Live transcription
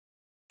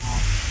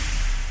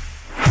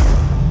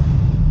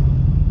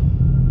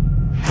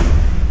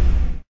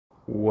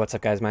What's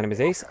up guys, my name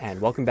is Ace and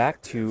welcome back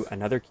to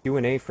another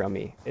Q&A from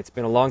me. It's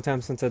been a long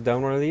time since I've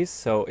done one of these,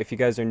 so if you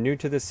guys are new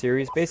to this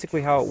series,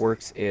 basically how it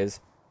works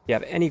is if you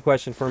have any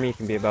question for me, it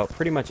can be about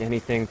pretty much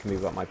anything. It can be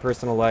about my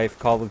personal life,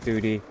 Call of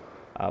Duty,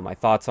 my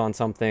thoughts on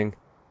something,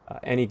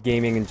 any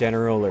gaming in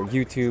general or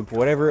YouTube,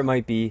 whatever it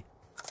might be.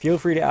 Feel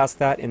free to ask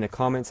that in the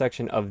comment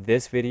section of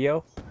this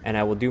video and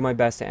I will do my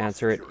best to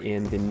answer it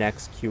in the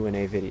next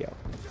Q&A video.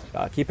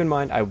 Keep in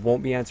mind, I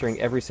won't be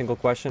answering every single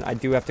question. I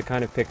do have to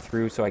kind of pick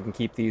through so I can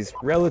keep these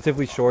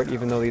relatively short,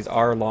 even though these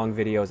are long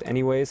videos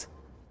anyways.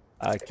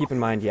 Keep in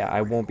mind, yeah,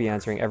 I won't be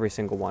answering every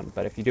single one.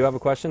 But if you do have a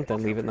question,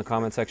 then leave it in the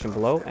comment section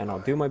below, and I'll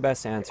do my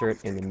best to answer it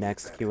in the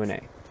next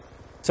Q&A.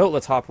 So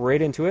let's hop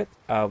right into it.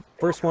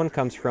 First one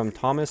comes from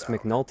Thomas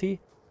McNulty.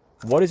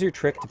 What is your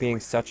trick to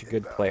being such a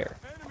good player?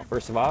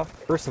 First of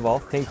all,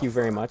 thank you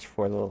very much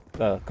for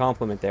the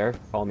compliment there.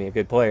 Call me a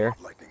good player.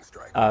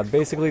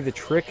 Basically, the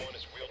trick...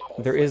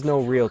 There is no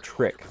real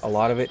trick. A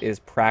lot of it is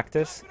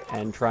practice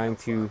and trying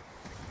to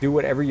do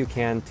whatever you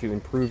can to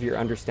improve your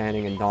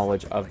understanding and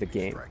knowledge of the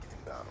game.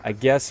 I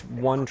guess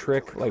one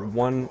trick, like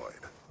one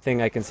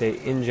thing I can say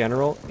in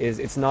general, is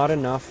it's not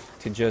enough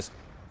to just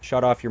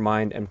shut off your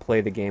mind and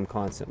play the game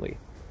constantly.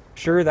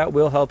 Sure, that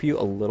will help you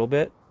a little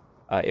bit.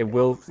 You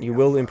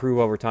will improve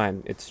over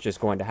time. It's just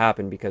going to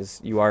happen because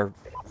you are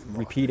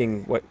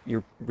repeating what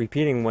you're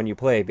repeating when you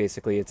play.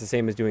 Basically, it's the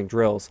same as doing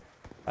drills.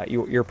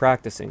 You're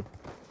practicing.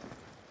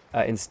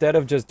 Instead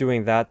of just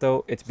doing that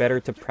though, it's better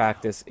to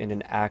practice in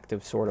an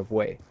active sort of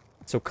way.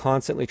 So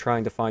constantly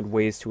trying to find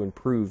ways to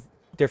improve,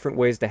 different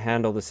ways to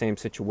handle the same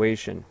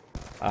situation.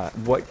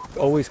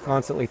 Always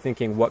constantly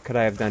thinking, what could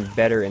I have done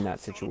better in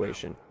that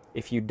situation?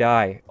 If you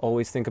die,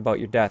 always think about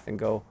your death and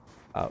go,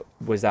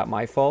 was that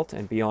my fault?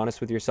 And be honest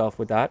with yourself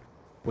with that.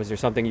 Was there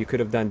something you could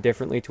have done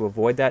differently to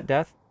avoid that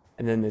death?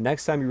 And then the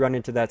next time you run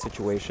into that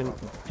situation,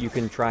 you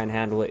can try and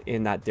handle it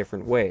in that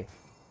different way.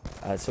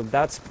 So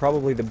that's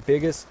probably the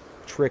biggest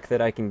trick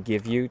that I can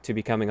give you to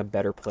becoming a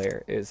better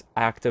player is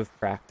active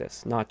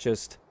practice, not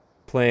just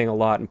playing a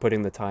lot and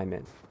putting the time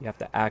in. You have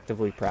to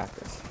actively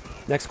practice.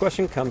 Next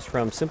question comes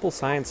from Simple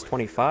Science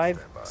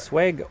 25.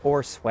 Swag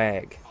or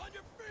swag?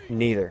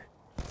 Neither.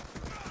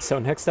 So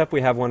next up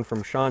we have one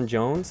from Sean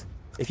Jones.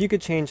 If you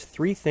could change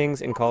 3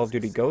 things in Call of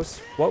Duty Ghosts,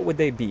 what would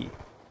they be?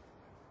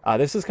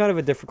 This is kind of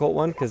a difficult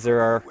one because there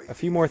are a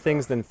few more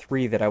things than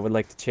 3 that I would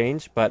like to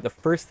change, but the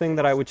first thing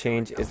that I would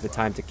change is the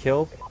time to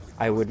kill.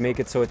 I would make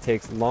it so it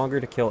takes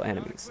longer to kill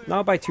enemies.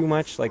 Not by too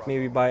much, like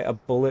maybe by a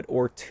bullet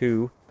or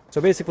 2.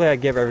 So basically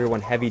I'd give everyone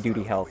heavy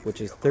duty health,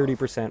 which is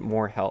 30%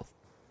 more health.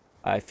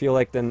 I feel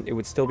like then it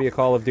would still be a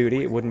Call of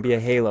Duty, it wouldn't be a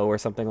Halo or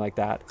something like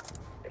that.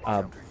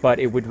 But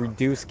it would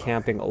reduce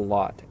camping a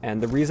lot.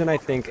 And the reason I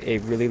think a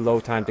really low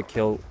time to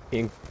kill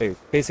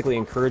basically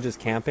encourages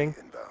camping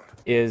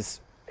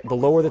is the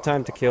lower the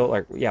time to kill,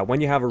 or yeah,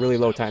 when you have a really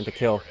low time to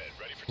kill,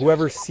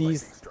 whoever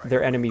sees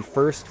their enemy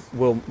first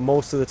will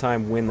most of the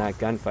time win that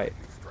gunfight.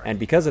 And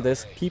because of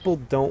this, people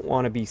don't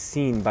want to be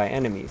seen by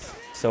enemies.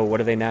 So what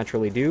do they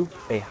naturally do?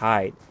 They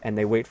hide, and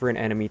they wait for an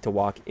enemy to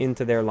walk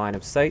into their line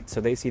of sight so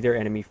they see their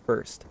enemy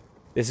first.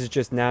 This is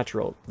just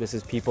natural. This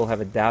is people have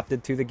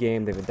adapted to the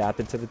game, they've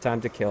adapted to the time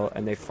to kill,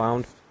 and they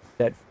found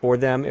that for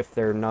them, if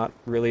they're not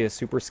really a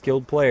super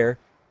skilled player,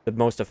 the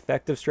most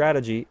effective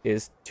strategy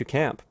is to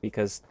camp,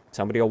 because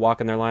somebody will walk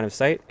in their line of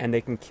sight and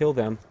they can kill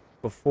them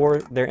before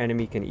their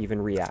enemy can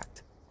even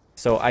react.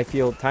 So I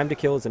feel time to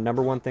kill is the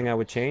 #1 thing I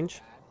would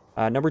change.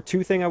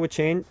 #2 thing I would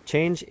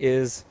change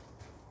is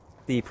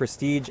the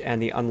prestige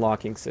and the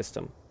unlocking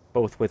system,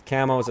 both with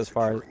camos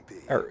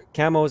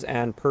camos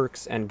and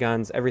perks and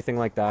guns, everything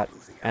like that,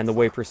 and the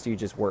way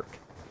prestiges work.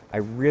 I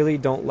really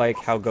don't like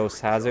how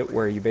Ghosts has it,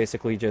 where you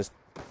basically just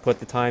put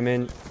the time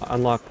in,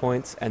 unlock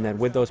points, and then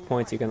with those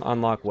points you can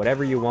unlock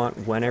whatever you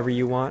want, whenever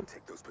you want.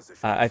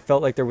 I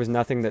felt like there was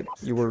nothing that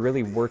you were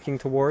really working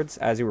towards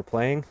as you were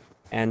playing.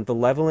 And the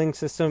leveling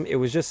system, it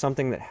was just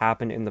something that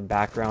happened in the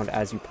background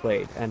as you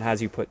played and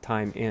as you put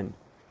time in.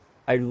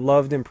 I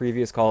loved in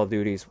previous Call of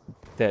Duties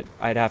that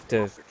I'd have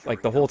to,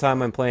 like the whole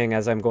time I'm playing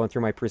as I'm going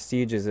through my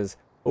prestiges is,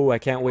 oh, I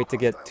can't wait to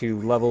get to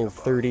level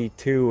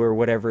 32 or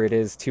whatever it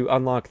is to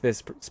unlock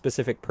this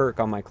specific perk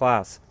on my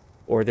class,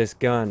 or this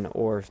gun,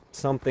 or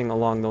something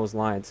along those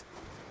lines.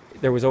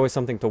 There was always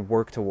something to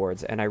work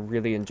towards, and I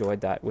really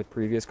enjoyed that with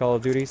previous Call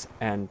of Duties,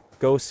 and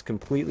Ghosts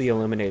completely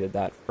eliminated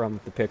that from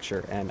the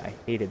picture, and I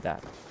hated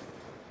that.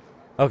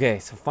 Okay,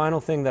 so final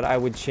thing that I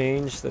would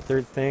change, the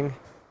third thing,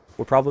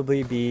 would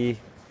probably be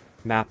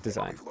map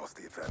design.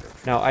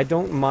 Now, I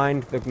don't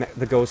mind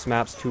the Ghost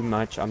maps too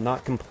much. I'm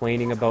not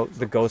complaining about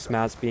the Ghost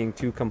maps being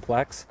too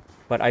complex,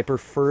 but I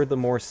prefer the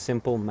more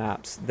simple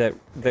maps that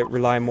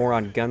rely more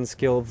on gun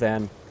skill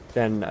than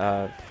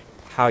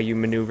how you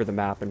maneuver the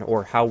map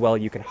or how well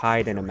you can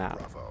hide in a map.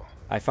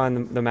 I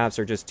find the maps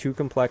are just too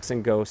complex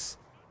in Ghosts,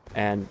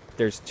 and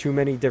there's too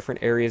many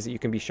different areas that you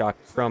can be shot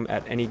from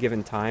at any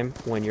given time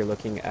when you're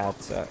looking at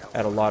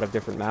a lot of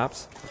different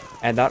maps.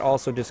 And that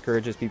also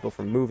discourages people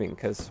from moving,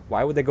 because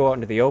why would they go out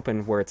into the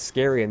open where it's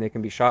scary and they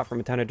can be shot from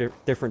a ton of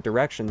different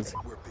directions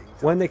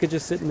when they could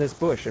just sit in this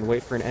bush and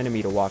wait for an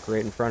enemy to walk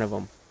right in front of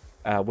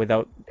them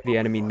without the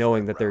enemy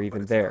knowing that they're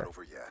even there.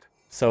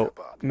 So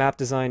map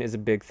design is a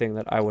big thing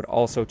that I would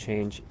also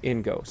change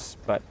in Ghosts.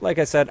 But like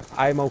I said,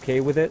 I'm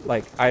okay with it.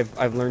 Like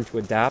I've learned to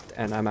adapt,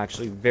 and I'm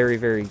actually very,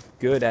 very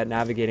good at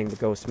navigating the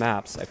Ghost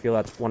maps. I feel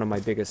that's one of my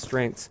biggest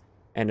strengths,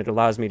 and it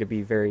allows me to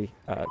be very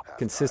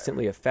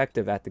consistently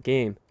effective at the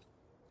game.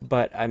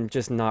 But I'm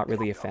just not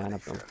really a fan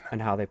of them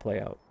and how they play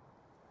out.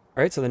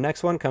 Alright, so the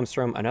next one comes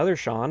from another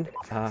Sean.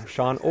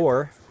 Sean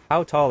Orr,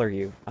 how tall are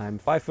you? I'm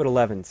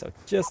 5'11", so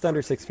just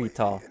under 6 feet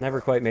tall.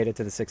 Never quite made it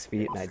to the 6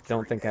 feet, and I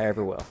don't think I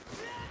ever will.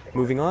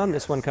 Moving on,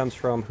 this one comes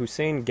from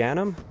Hussein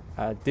Ghanem.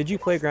 Did you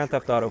play Grand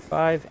Theft Auto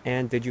 5,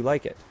 and did you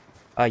like it?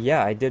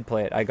 Yeah, I did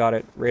play it. I got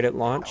it right at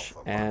launch,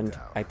 and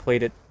I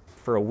played it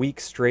for a week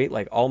straight.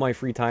 Like, all my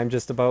free time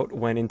just about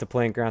went into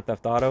playing Grand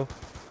Theft Auto.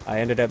 I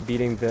ended up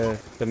beating the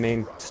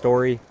main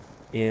story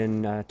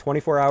in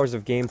 24 hours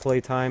of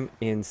gameplay time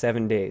in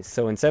 7 days.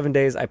 So in 7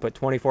 days, I put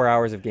 24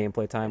 hours of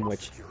gameplay time,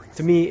 which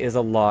to me is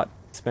a lot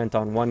spent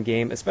on one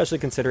game, especially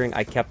considering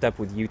I kept up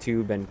with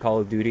YouTube and Call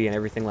of Duty and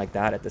everything like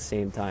that at the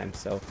same time.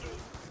 So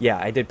yeah,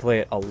 I did play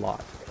it a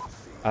lot.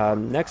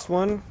 Next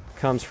one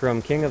comes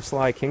from King of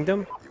Sly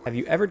Kingdom. Have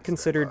you ever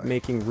considered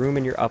making room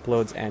in your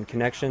uploads and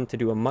connection to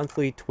do a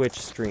monthly Twitch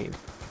stream?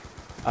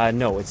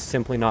 No, it's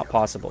simply not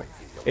possible.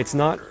 It's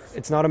not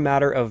a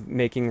matter of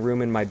making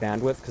room in my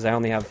bandwidth, because I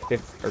only have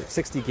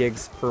 60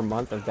 gigs per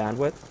month of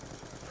bandwidth.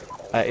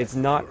 It's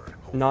not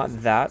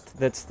that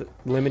that's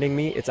limiting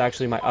me. It's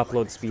actually my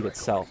upload speed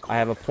itself. I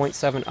have a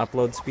 0.7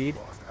 upload speed,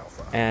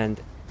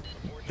 and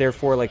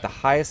therefore, like, the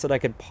highest that I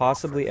could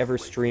possibly ever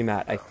stream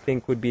at, I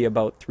think, would be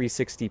about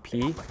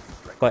 360p.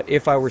 But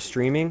if I were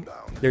streaming,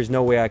 there's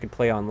no way I could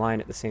play online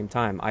at the same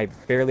time. I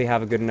barely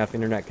have a good enough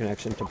internet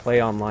connection to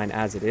play online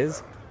as it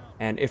is.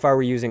 And if I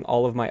were using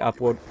all of my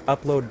upload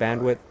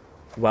bandwidth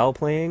while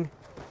playing,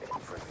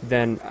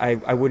 then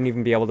I wouldn't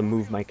even be able to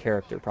move my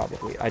character,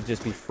 probably. I'd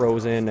just be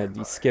frozen, I'd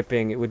be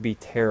skipping, it would be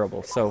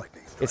terrible. So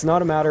it's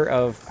not a matter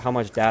of how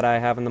much data I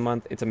have in the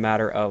month, it's a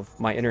matter of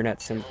my internet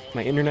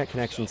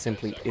connection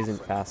simply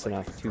isn't fast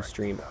enough to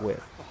stream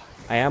with.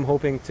 I am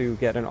hoping to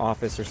get an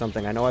office or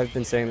something. I know I've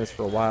been saying this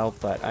for a while,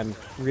 but I'm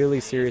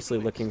really seriously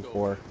looking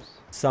for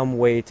some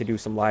way to do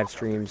some live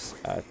streams,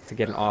 to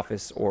get an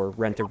office or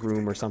rent a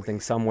room or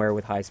something somewhere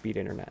with high-speed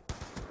internet.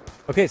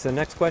 Okay, so the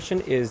next question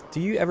is,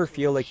 do you ever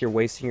feel like you're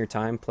wasting your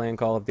time playing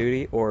Call of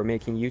Duty or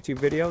making YouTube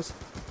videos?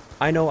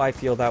 I know I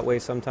feel that way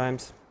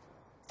sometimes.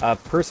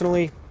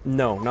 Personally,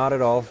 no, not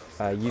at all.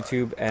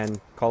 YouTube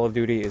and Call of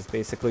Duty is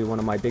basically one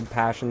of my big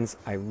passions.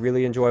 I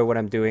really enjoy what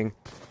I'm doing,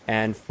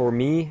 and for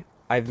me,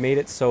 I've made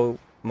it so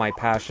my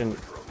passion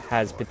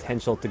has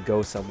potential to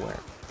go somewhere.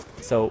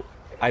 So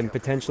I'm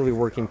potentially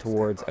working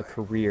towards a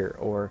career,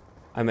 or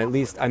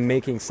I'm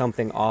making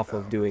something off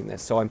of doing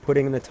this. So I'm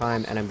putting in the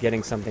time and I'm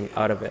getting something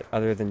out of it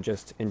other than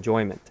just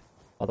enjoyment.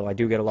 Although I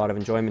do get a lot of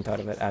enjoyment out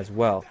of it as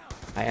well.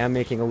 I am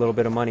making a little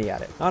bit of money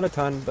at it. Not a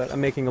ton, but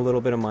I'm making a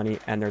little bit of money,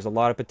 and there's a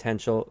lot of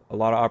potential, a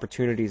lot of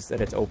opportunities that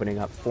it's opening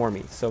up for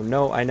me. So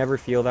no, I never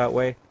feel that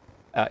way.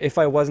 If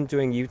I wasn't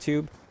doing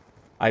YouTube,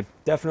 I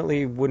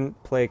definitely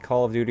wouldn't play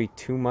Call of Duty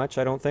too much,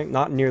 I don't think.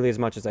 Not nearly as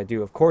much as I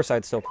do. Of course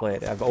I'd still play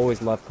it. I've always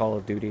loved Call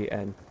of Duty,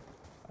 and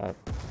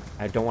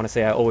I don't want to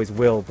say I always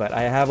will, but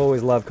I have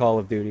always loved Call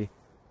of Duty,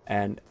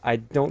 and I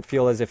don't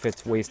feel as if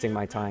it's wasting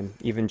my time,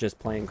 even just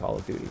playing Call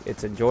of Duty.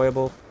 It's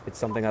enjoyable, it's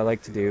something I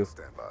like to do,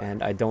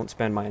 and I don't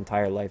spend my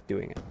entire life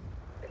doing it.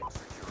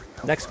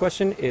 Next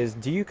question is,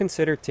 do you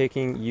consider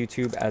taking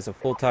YouTube as a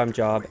full-time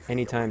job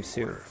anytime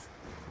soon?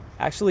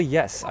 Actually,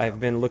 yes, I've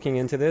been looking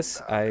into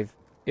this.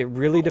 It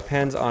really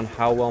depends on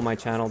how well my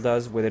channel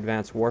does with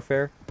Advanced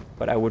Warfare,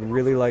 but I would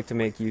really like to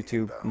make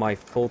YouTube my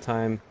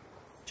full-time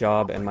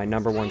job and my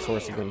 #1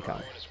 source of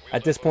income.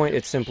 At this point,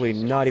 it's simply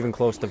not even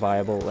close to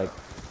viable. Like,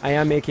 I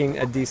am making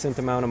a decent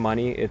amount of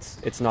money.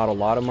 It's not a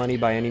lot of money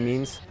by any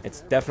means.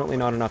 It's definitely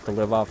not enough to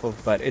live off of,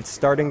 but it's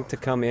starting to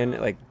come in,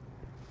 like,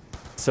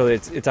 so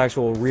it's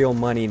actual real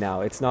money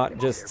now. It's not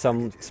just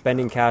some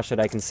spending cash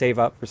that I can save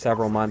up for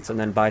several months and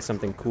then buy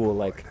something cool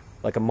like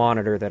a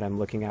monitor that I'm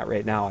looking at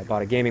right now. I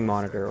bought a gaming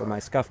monitor, or my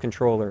SCUF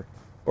controller,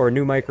 or a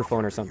new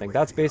microphone or something.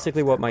 That's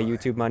basically what my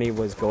YouTube money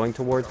was going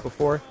towards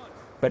before,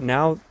 but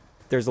now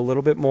there's a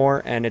little bit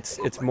more, and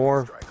it's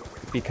more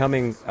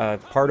becoming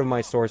part of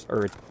my source,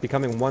 or it's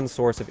becoming one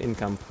source of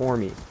income for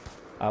me,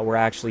 where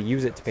I actually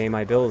use it to pay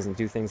my bills and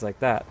do things like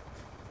that.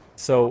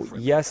 So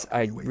yes,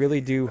 I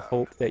really do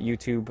hope that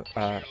YouTube,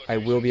 I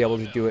will be able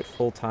to do it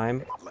full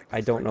time.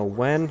 I don't know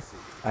when.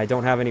 I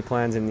don't have any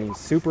plans in the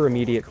super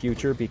immediate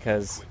future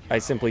because I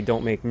simply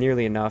don't make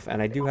nearly enough,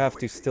 and I do have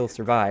to still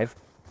survive,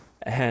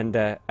 and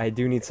I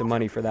do need some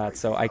money for that,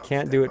 so I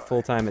can't do it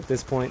full time at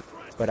this point,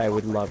 but I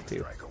would love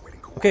to.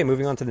 Okay,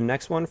 moving on to the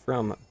next one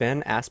from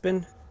Ben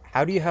Aspen.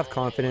 How do you have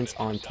confidence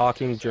on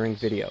talking during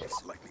videos?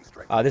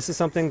 This is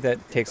something that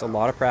takes a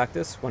lot of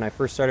practice. When I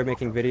first started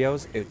making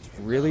videos, it's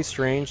really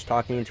strange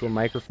talking into a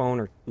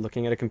microphone or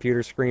looking at a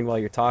computer screen while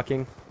you're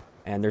talking.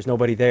 and there's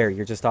nobody there.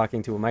 You're just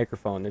talking to a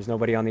microphone. There's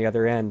nobody on the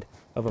other end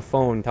of a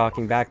phone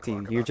talking back to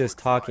you. You're just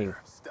talking.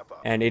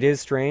 And it is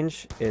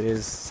strange. It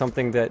is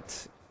something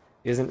that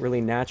isn't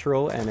really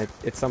natural, and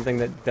it's something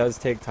that does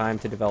take time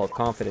to develop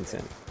confidence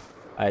in.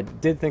 I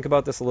did think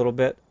about this a little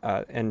bit,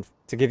 and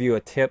to give you a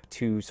tip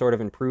to sort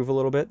of improve a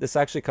little bit, this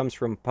actually comes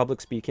from public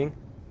speaking.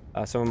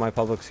 Some of my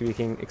public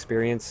speaking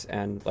experience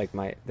and like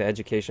the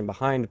education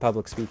behind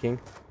public speaking,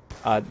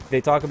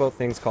 they talk about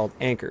things called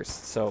anchors.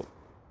 So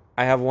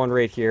I have one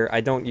right here.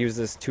 I don't use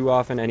this too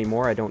often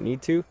anymore. I don't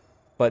need to,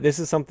 but this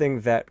is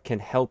something that can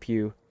help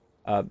you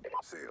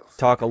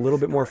talk a little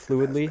bit more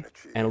fluidly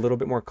and a little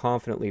bit more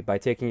confidently by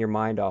taking your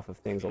mind off of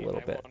things a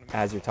little bit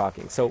as you're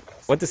talking. So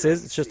what this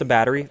is, it's just a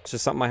battery. It's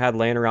just something I had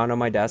laying around on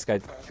my desk. I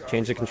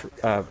changed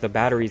the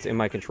batteries in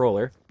my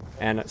controller,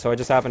 and so I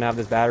just happen to have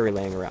this battery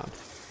laying around.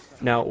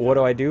 Now, what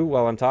do I do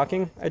while I'm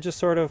talking? I just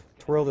sort of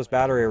twirl this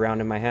battery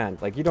around in my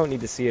hand. Like, you don't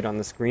need to see it on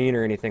the screen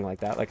or anything like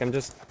that. Like, I'm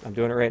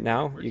doing it right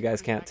now. You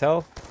guys can't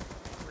tell.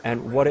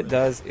 And what it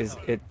does is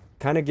it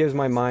kind of gives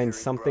my mind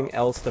something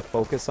else to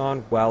focus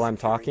on while I'm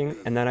talking,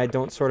 and then I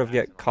don't sort of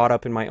get caught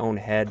up in my own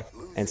head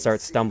and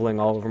start stumbling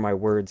all over my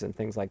words and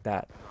things like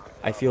that.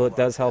 I feel it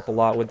does help a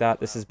lot with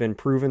that. This has been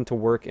proven to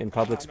work in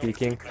public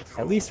speaking,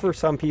 at least for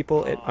some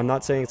people. I'm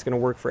not saying it's going to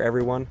work for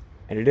everyone,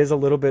 and it is a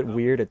little bit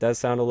weird. It does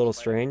sound a little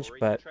strange,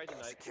 but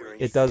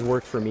it does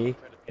work for me.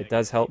 It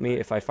does help me.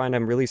 If I find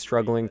I'm really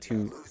struggling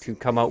to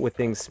come out with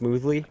things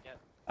smoothly,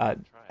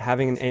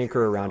 having an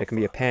anchor around, it can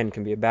be a pen, it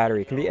can be a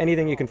battery, it can be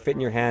anything you can fit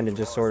in your hand and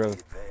just sort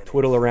of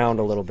twiddle around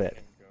a little bit.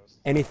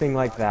 Anything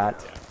like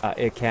that,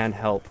 it can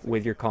help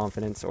with your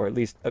confidence, or at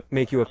least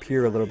make you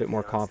appear a little bit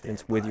more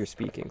confident with your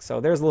speaking.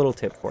 So there's a little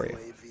tip for you.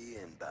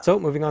 So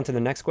moving on to the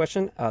next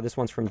question, this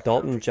one's from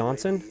Dalton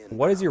Johnson.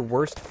 What is your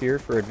worst fear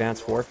for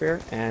Advanced Warfare,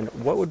 and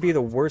what would be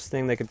the worst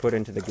thing they could put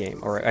into the game?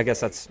 Or I guess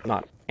that's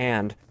not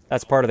and,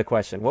 that's part of the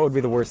question. What would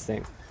be the worst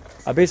thing?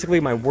 Basically,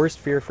 my worst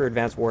fear for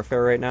Advanced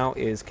Warfare right now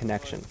is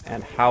connection,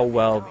 and how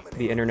well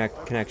the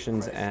internet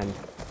connections and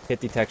hit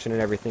detection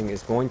and everything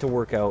is going to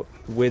work out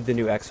with the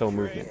new XO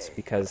movements,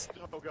 because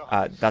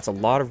that's a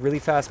lot of really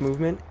fast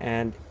movement,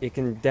 and it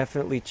can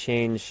definitely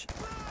change,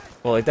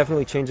 well, it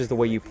definitely changes the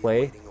way you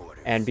play.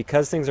 And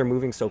because things are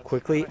moving so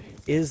quickly,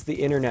 is the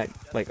internet,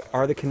 like,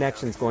 are the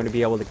connections going to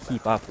be able to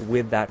keep up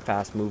with that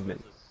fast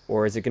movement?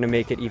 Or is it going to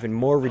make it even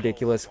more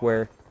ridiculous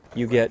where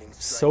you get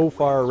so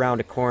far around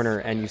a corner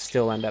and you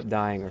still end up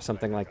dying or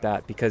something like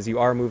that because you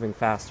are moving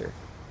faster?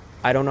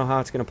 I don't know how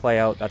it's going to play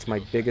out. That's my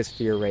biggest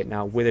fear right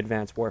now with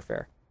Advanced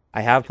Warfare.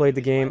 I have played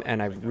the game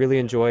and I've really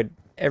enjoyed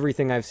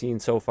everything I've seen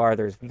so far.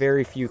 There's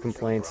very few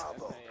complaints.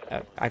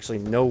 Actually,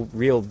 no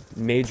real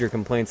major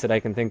complaints that I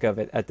can think of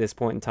at this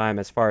point in time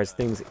as far as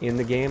things in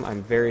the game.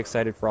 I'm very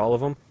excited for all of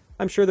them.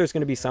 I'm sure there's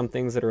going to be some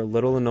things that are a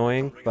little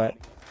annoying, but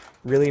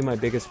really my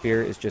biggest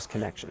fear is just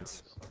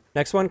connections.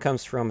 Next one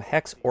comes from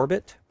Hex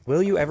Orbit.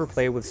 Will you ever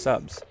play with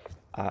subs?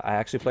 I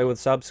actually play with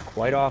subs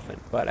quite often,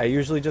 but I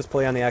usually just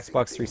play on the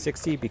Xbox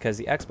 360 because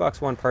the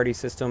Xbox One party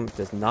system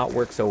does not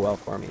work so well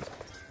for me.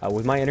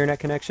 With my internet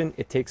connection,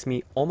 it takes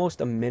me almost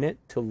a minute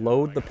to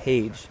load the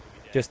page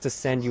just to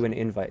send you an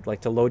invite,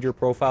 like to load your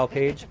profile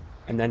page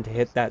and then to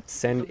hit that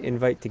send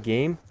invite to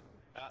game.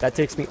 That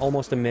takes me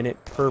almost a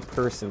minute per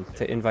person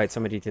to invite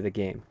somebody to the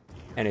game.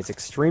 And it's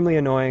extremely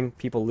annoying.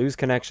 People lose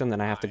connection,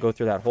 then I have to go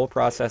through that whole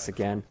process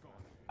again.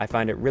 I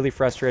find it really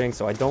frustrating,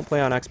 so I don't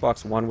play on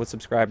Xbox One with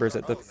subscribers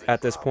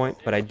at this point,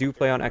 but I do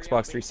play on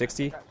Xbox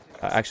 360.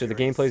 Actually, the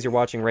gameplays you're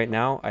watching right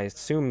now, I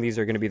assume these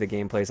are going to be the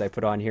gameplays I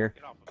put on here,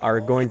 are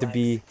going to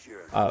be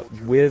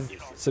with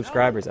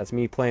subscribers. That's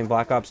me playing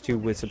Black Ops 2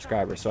 with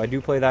subscribers. So I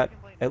do play that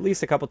at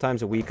least a couple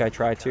times a week. I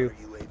try to.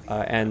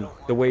 And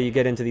the way you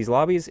get into these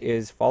lobbies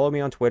is follow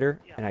me on Twitter,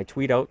 and I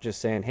tweet out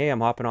just saying, hey,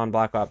 I'm hopping on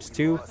Black Ops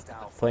 2,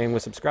 playing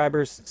with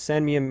subscribers.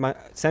 Send me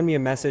a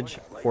message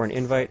for an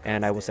invite,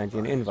 and I will send you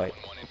an invite.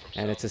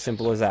 And it's as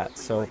simple as that.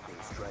 So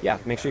yeah,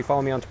 make sure you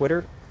follow me on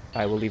Twitter.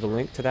 I will leave a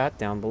link to that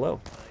down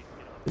below.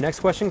 The next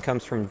question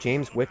comes from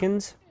James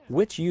Wickens.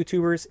 Which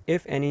YouTubers,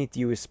 if any, do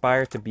you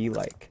aspire to be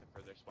like?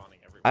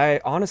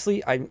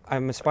 Honestly,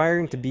 I'm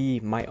aspiring to be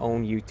my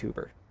own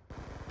YouTuber.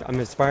 I'm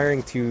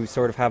aspiring to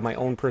sort of have my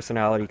own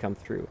personality come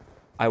through.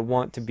 I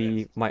want to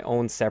be my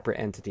own separate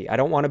entity. I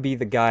don't want to be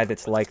the guy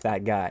that's like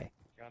that guy.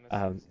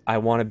 I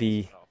want to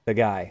be the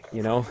guy,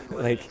 you know?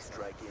 Like,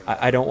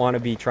 I don't want to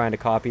be trying to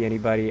copy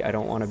anybody. I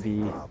don't want to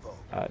be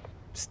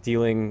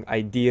stealing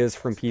ideas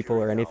from people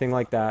or anything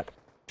like that.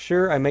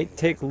 Sure, I might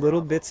take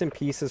little bits and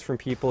pieces from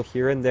people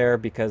here and there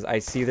because I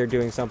see they're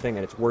doing something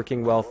and it's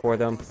working well for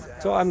them.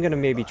 So I'm going to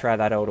maybe try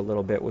that out a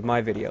little bit with my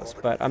videos,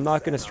 but I'm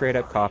not going to straight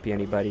up copy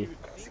anybody.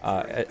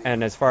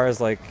 And as far as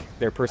like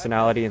their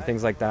personality and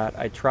things like that,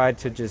 I tried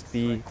to just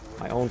be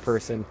my own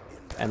person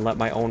and let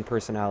my own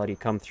personality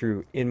come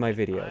through in my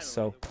videos.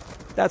 So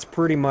that's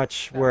pretty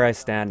much where I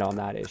stand on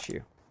that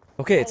issue.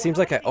 Okay, it seems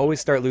like I always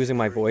start losing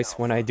my voice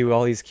when I do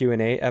all these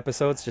Q&A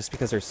episodes just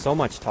because there's so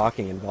much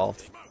talking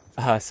involved.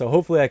 So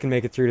hopefully I can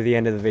make it through to the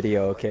end of the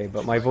video, okay,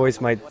 but my voice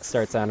might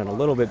start sounding a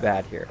little bit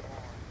bad here.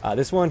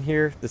 This one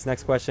here, this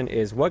next question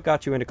is, what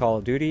got you into Call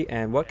of Duty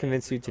and what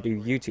convinced you to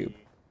do YouTube?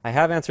 I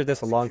have answered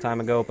this a long time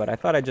ago, but I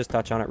thought I'd just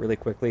touch on it really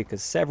quickly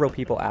because several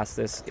people asked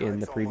this in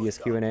the previous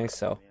Q&A,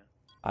 so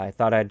I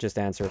thought I'd just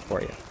answer it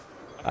for you.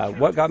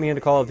 What got me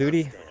into Call of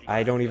Duty?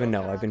 I don't even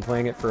know. I've been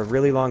playing it for a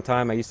really long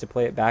time. I used to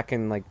play it back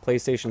in like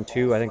PlayStation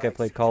 2. I think I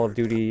played Call of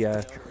Duty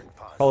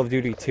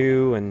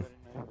 2 and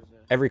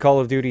every Call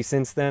of Duty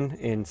since then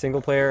in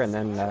single player, and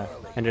then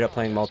ended up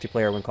playing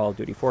multiplayer when Call of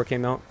Duty 4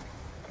 came out.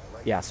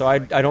 Yeah, so I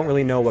don't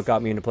really know what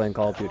got me into playing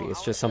Call of Duty.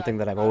 It's just something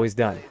that I've always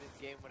done.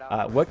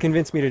 What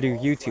convinced me to do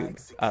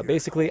YouTube?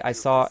 Basically, I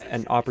saw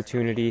an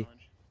opportunity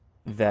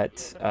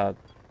in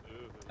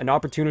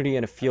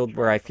a field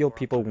where I feel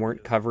people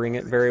weren't covering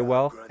it very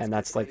well, and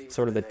that's like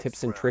sort of the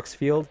tips and tricks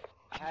field.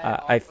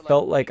 I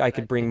felt like I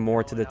could bring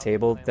more to the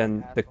table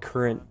than the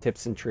current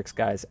tips and tricks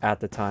guys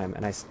at the time,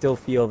 and I still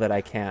feel that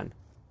I can.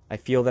 I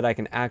feel that I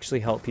can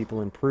actually help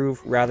people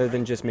improve rather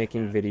than just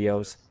making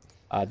videos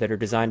that are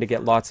designed to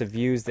get lots of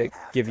views that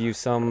give you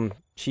some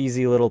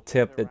cheesy little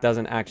tip that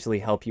doesn't actually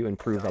help you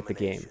improve at the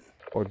game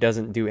or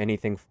doesn't do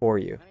anything for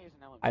you.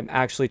 I'm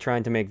actually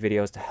trying to make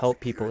videos to help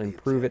people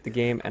improve at the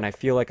game, and I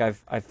feel like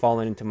I've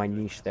fallen into my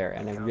niche there,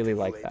 and I really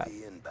like that.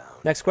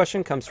 Next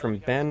question comes from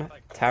Ben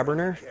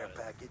Taberner.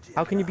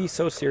 How can you be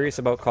so serious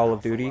about Call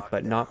of Duty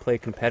but not play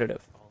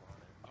competitive?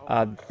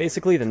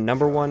 Basically, the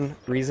number one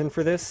reason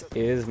for this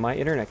is my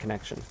internet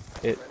connection.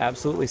 It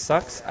absolutely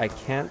sucks. I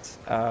can't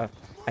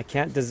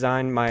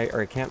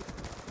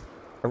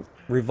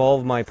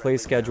revolve my play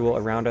schedule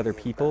around other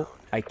people.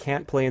 I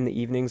can't play in the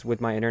evenings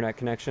with my internet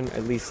connection.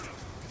 At least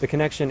the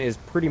connection is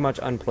pretty much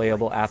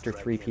unplayable after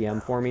 3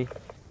 p.m. for me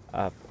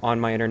on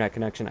my internet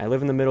connection. I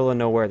live in the middle of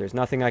nowhere. There's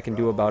nothing I can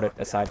do about it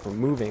aside from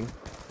moving.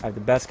 I have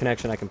the best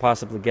connection I can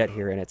possibly get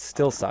here, and it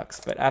still sucks.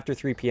 But after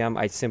 3 p.m.,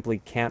 I simply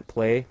can't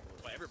play,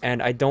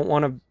 and I don't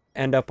want to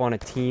end up on a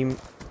team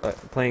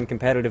playing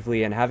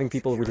competitively and having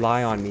people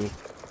rely on me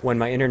when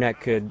my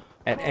internet could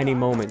at any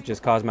moment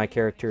just cause my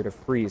character to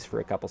freeze for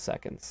a couple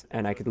seconds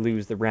and I could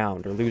lose the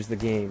round or lose the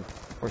game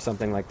or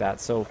something like that.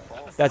 So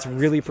that's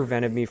really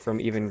prevented me from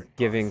even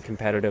giving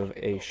competitive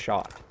a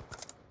shot.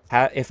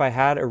 If I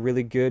had a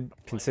really good,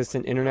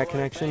 consistent internet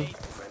connection,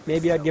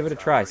 maybe I'd give it a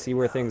try, see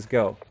where things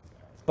go.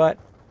 But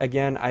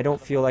again, I don't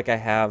feel like I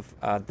have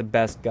the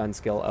best gun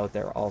skill out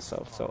there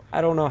also. So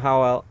I don't know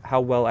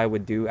how well I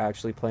would do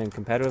actually playing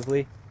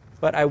competitively,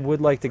 but I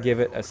would like to give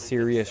it a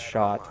serious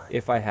shot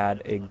if I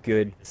had a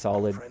good,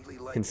 solid,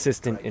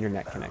 consistent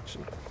internet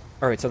connection.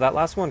 Alright, so that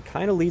last one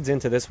kind of leads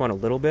into this one a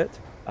little bit.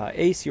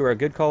 Ace, you are a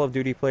good Call of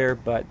Duty player,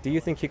 but do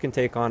you think you can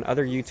take on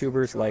other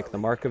YouTubers like the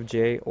Mark of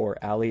J or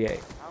Ali A?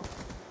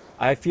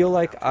 I feel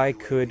like I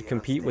could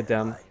compete with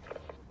them,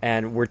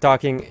 and we're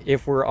talking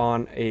if we're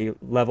on a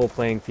level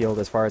playing field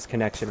as far as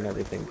connection and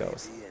everything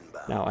goes.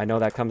 Now, I know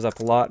that comes up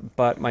a lot,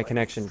 but my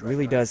connection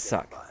really does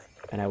suck.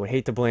 And I would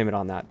hate to blame it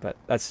on that, but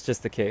that's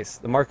just the case.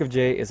 The Mark of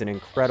J is an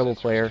incredible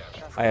player.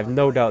 I have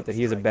no doubt that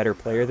he is a better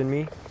player than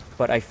me,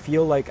 but I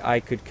feel like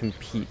I could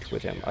compete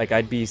with him. Like,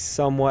 I'd be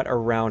somewhat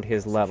around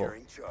his level.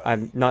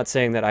 I'm not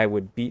saying that I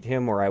would beat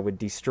him or I would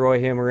destroy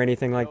him or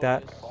anything like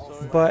that,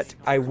 but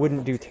I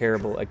wouldn't do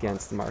terrible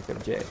against the Mark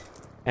of J.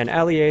 And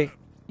Ali A,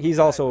 he's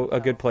also a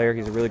good player.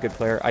 He's a really good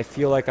player. I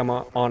feel like I'm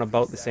on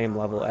about the same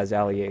level as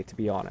Ali A, to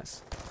be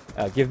honest.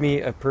 Give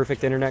me a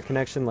perfect internet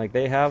connection like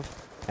they have,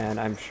 and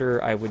I'm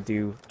sure I would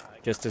do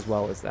just as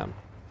well as them.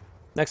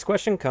 Next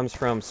question comes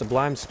from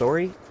Sublime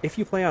Story. If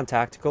you play on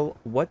Tactical,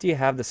 what do you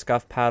have the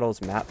scuff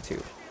paddles mapped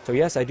to? So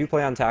yes, I do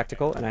play on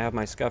Tactical, and I have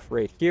my scuff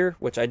right here,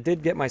 which I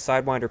did get my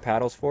Sidewinder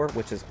paddles for,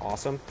 which is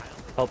awesome.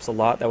 Helps a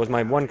lot. That was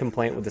my one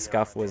complaint with the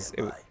scuff, was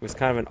it was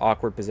kind of an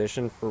awkward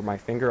position for my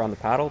finger on the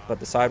paddle, but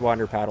the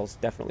Sidewinder paddles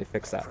definitely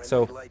fix that.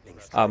 So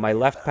my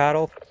left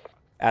paddle,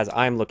 as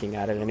I'm looking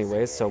at it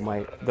anyways, so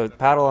the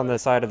paddle on the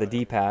side of the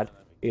D-pad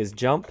is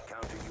jump,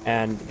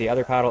 and the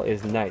other paddle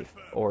is knife,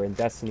 or in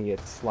Destiny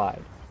it's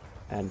slide.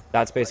 And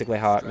that's basically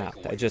how it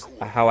mapped.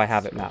 How I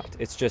have it mapped.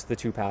 It's just the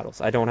 2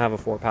 paddles. I don't have a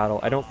 4 paddle.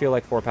 I don't feel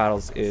like 4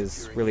 paddles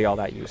is really all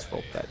that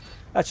useful, but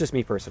that's just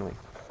me personally.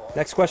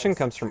 Next question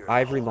comes from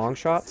Ivory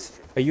Longshots.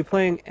 Are you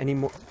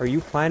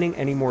planning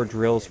any more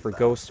drills for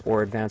Ghosts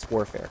or Advanced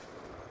Warfare?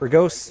 For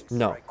Ghosts,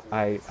 no.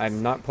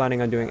 I'm not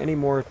planning on doing any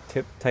more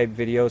tip-type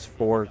videos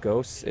for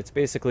Ghosts. It's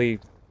basically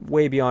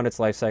way beyond its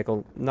life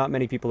cycle. Not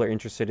many people are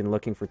interested in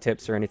looking for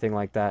tips or anything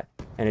like that,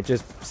 and it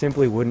just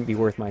simply wouldn't be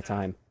worth my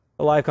time.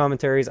 The live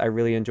commentaries I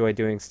really enjoy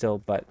doing still,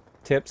 but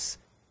tips,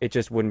 it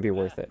just wouldn't be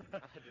worth it.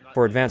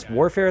 For Advanced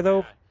Warfare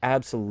though,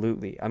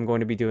 absolutely. I'm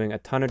going to be doing a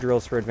ton of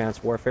drills for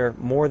Advanced Warfare,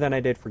 more than I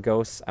did for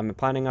Ghosts. I'm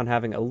planning on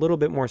having a little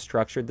bit more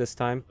structured this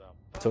time,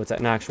 so it's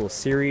an actual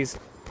series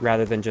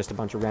rather than just a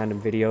bunch of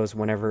random videos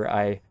whenever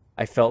I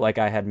felt like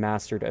I had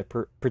mastered a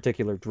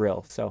particular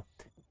drill. So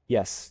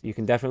yes, you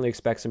can definitely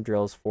expect some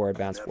drills for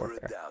Advanced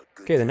Warfare.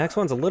 Okay, the next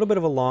one's a little bit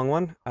of a long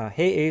one.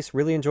 Hey Ace,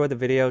 really enjoyed the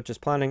video.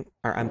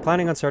 I'm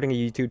planning on starting a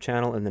YouTube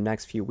channel in the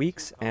next few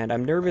weeks, and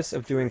I'm nervous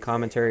of doing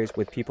commentaries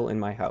with people in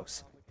my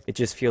house. It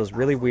just feels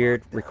really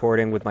weird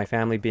recording with my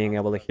family being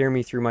able to hear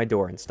me through my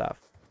door and stuff.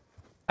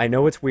 I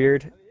know it's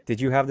weird. Did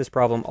you have this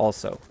problem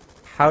also?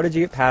 How did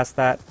you get past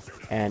that?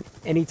 And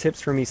any tips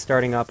for me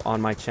starting up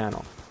on my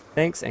channel?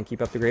 Thanks, and keep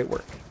up the great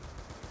work.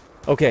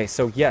 Okay,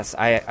 so yes,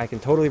 I can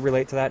totally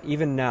relate to that.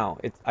 Even now,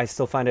 I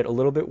still find it a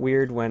little bit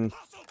weird when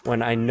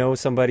I know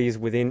somebody's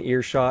within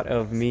earshot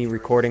of me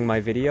recording my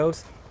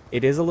videos.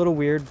 It is a little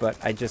weird, but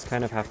I just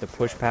kind of have to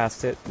push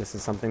past it. This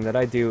is something that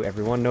I do.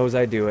 Everyone knows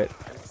I do it.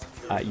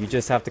 You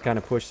just have to kind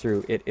of push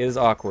through. It is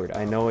awkward.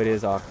 I know it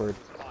is awkward,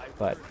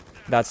 but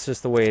that's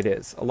just the way it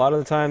is. A lot of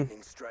the time,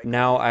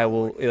 now I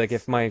will, like,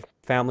 if my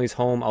family's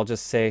home, I'll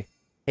just say,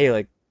 hey,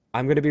 like,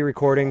 I'm going to be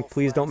recording.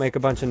 Please don't make a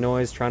bunch of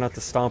noise. Try not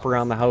to stomp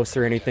around the house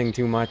or anything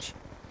too much.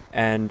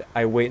 And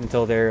I wait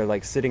until they're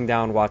like sitting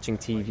down watching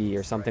TV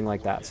or something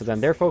like that. So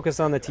then they're focused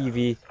on the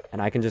TV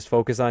and I can just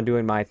focus on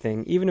doing my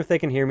thing. Even if they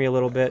can hear me a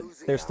little bit,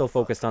 they're still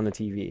focused on the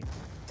TV.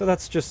 So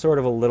that's just sort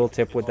of a little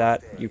tip with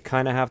that. You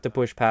kind of have to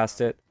push past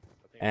it.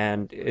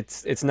 And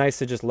it's nice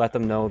to just let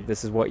them know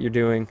this is what you're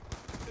doing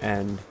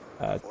and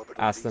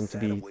ask them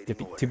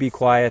to be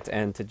quiet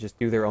and to just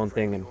do their own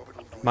thing and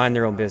mind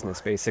their own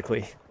business,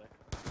 basically.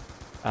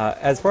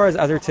 As far as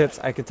other tips,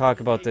 I could talk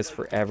about this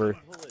forever.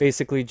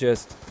 Basically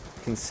just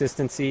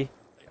consistency.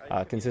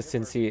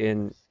 Consistency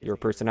in your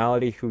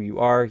personality, who you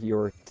are,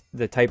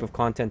 the type of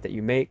content that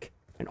you make,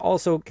 and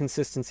also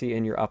consistency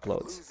in your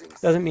uploads.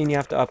 Doesn't mean you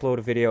have to upload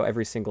a video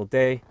every single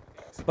day,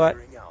 but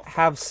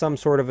have some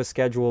sort of a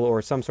schedule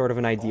or some sort of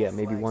an idea,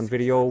 maybe one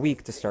video a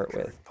week to start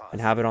with, and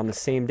have it on the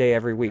same day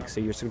every week so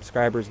your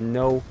subscribers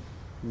know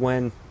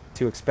when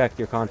to expect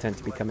your content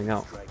to be coming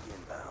out.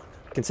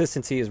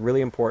 Consistency is really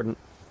important,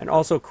 and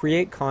also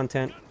create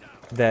content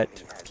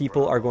that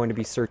people are going to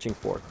be searching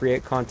for.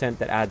 Create content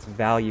that adds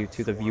value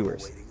to the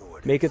viewers.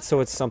 Make it so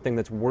it's something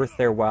that's worth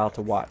their while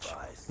to watch.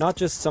 Not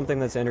just something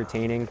that's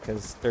entertaining,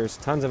 because there's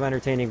tons of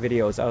entertaining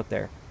videos out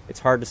there. It's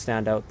hard to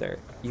stand out there.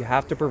 You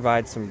have to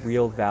provide some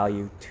real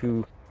value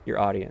to your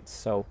audience.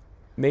 So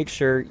make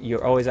sure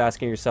you're always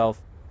asking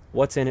yourself,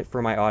 what's in it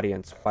for my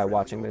audience by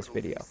watching this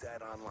video?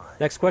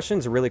 Next question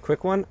is a really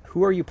quick one.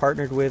 Who are you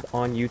partnered with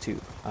on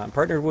YouTube? I'm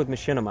partnered with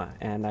Machinima,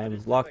 and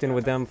I'm locked in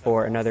with them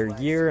for another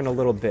year and a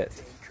little bit.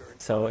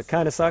 So it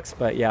kind of sucks,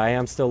 but yeah, I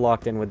am still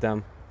locked in with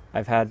them.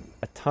 I've had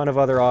a ton of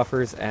other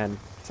offers and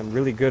some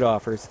really good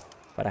offers,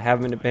 but I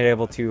haven't been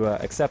able to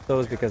accept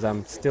those because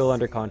I'm still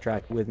under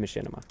contract with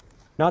Machinima.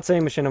 Not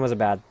saying Machinima's a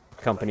bad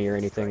company or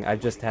anything,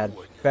 I've just had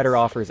better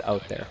offers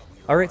out there.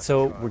 Alright,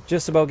 so we're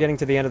just about getting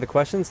to the end of the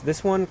questions.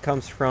 This one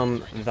comes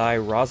from Thy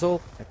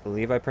Rozzle. I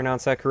believe I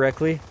pronounced that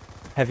correctly.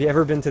 Have you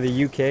ever been to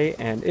the UK?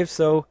 And if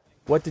so,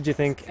 what did you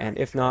think? And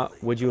if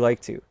not, would you like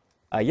to?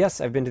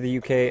 Yes, I've been to the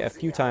UK a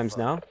few times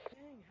now.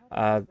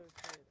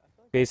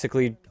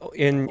 Basically,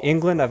 in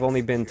England, I've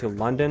only been to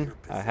London.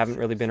 I haven't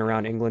really been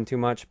around England too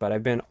much, but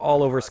I've been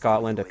all over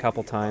Scotland a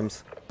couple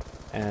times.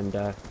 And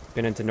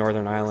been into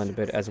Northern Ireland a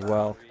bit as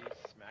well.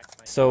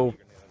 So,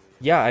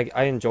 yeah,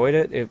 I enjoyed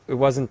it. It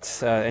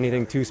wasn't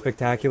anything too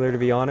spectacular, to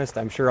be honest.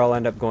 I'm sure I'll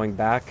end up going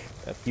back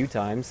a few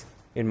times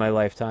in my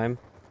lifetime.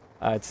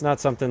 It's not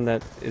something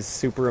that is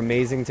super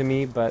amazing to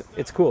me, but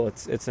it's cool.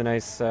 It's a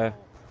nice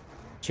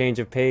change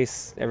of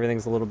pace.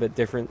 Everything's a little bit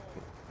different.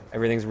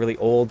 Everything's really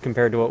old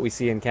compared to what we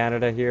see in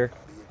Canada here.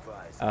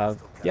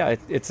 Yeah,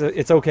 it's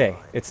okay.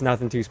 It's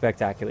nothing too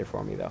spectacular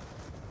for me, though.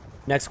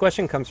 Next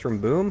question comes from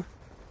Boom.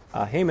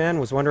 Hey man,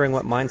 was wondering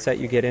what mindset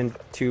you get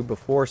into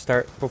before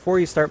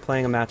you start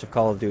playing a match of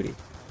Call of Duty.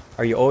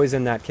 Are you always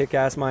in that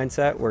kick-ass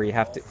mindset where you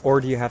have to, or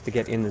do you have to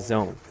get in the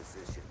zone?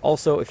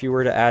 Also, if you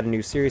were to add a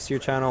new series to your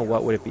channel,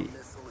 what would it be?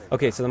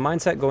 Okay, so the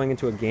mindset going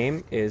into a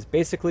game is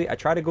basically I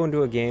try to go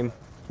into a game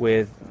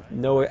with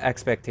no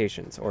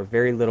expectations or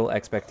very little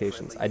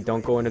expectations. I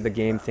don't go into the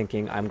game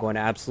thinking I'm going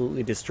to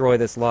absolutely destroy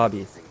this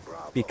lobby,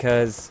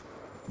 because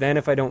then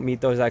if I don't meet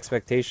those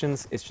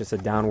expectations, it's just a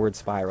downward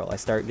spiral. I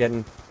start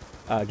getting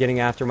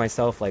after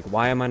myself, like,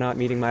 why am I not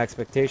meeting my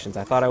expectations?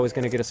 I thought I was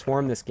going to get a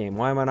swarm this game.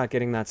 Why am I not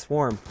getting that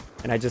swarm?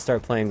 And I just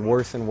start playing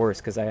worse and worse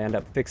because I end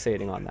up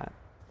fixating on that.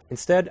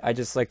 Instead, I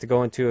just like to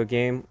go into a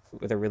game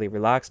with a really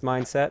relaxed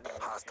mindset.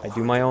 I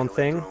do my own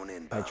thing.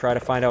 I try to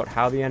find out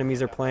how the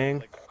enemies are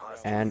playing,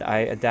 and I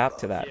adapt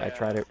to that. I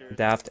try to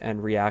adapt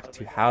and react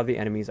to how the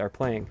enemies are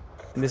playing.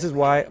 And this is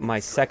why my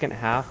second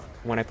half,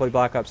 when I play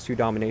Black Ops 2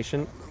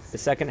 Domination, the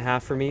second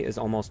half for me is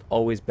almost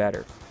always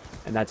better.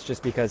 And that's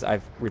just because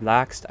I've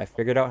relaxed, I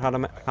figured out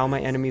how my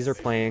enemies are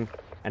playing,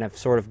 and I've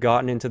sort of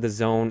gotten into the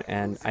zone,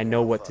 and I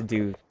know what to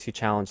do to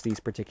challenge these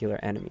particular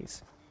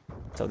enemies.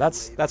 So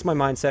that's my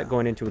mindset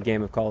going into a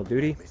game of Call of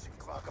Duty.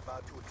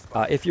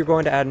 If you're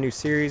going to add a new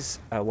series,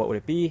 what would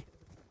it be?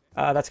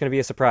 That's going to be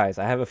a surprise.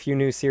 I have a few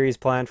new series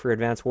planned for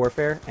Advanced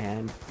Warfare,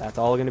 and that's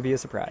all going to be a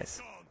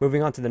surprise.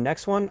 Moving on to the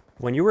next one.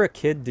 When you were a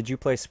kid, did you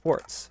play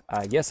sports?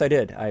 Yes, I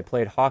did. I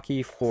played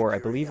hockey for, I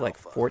believe, like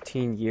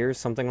 14 years,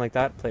 something like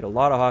that. Played a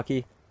lot of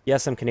hockey.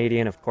 Yes, I'm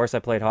Canadian. Of course I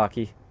played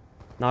hockey.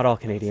 Not all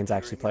Canadians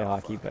actually play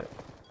hockey, but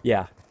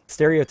yeah.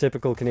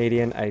 Stereotypical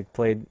Canadian. I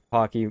played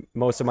hockey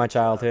most of my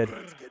childhood.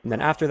 And then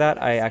after that,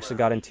 I actually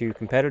got into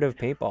competitive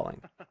paintballing.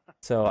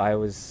 So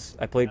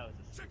I played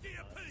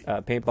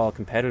paintball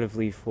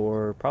competitively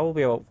for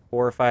probably about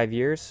 4 or 5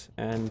 years,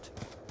 and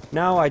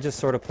now I just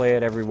sort of play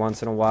it every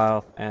once in a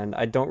while, and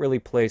I don't really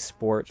play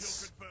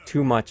sports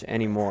too much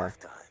anymore,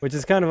 which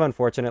is kind of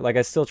unfortunate. Like,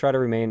 I still try to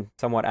remain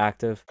somewhat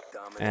active,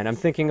 and I'm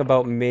thinking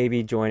about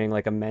maybe joining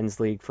like a men's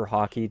league for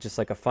hockey, just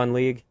like a fun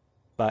league,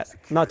 but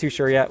not too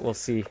sure yet. We'll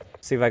see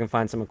if I can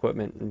find some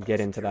equipment and get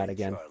into that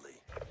again.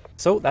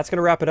 So that's going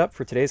to wrap it up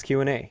for today's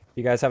Q&A. If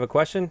you guys have a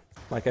question,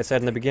 like I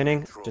said in the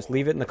beginning, just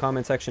leave it in the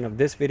comment section of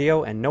this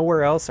video and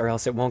nowhere else, or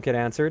else it won't get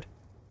answered.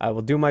 I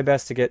will do my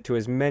best to get to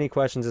as many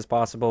questions as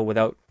possible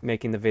without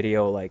making the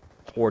video like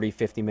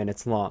 40-50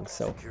 minutes long.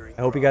 So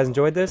I hope you guys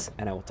enjoyed this,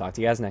 and I will talk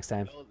to you guys next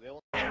time.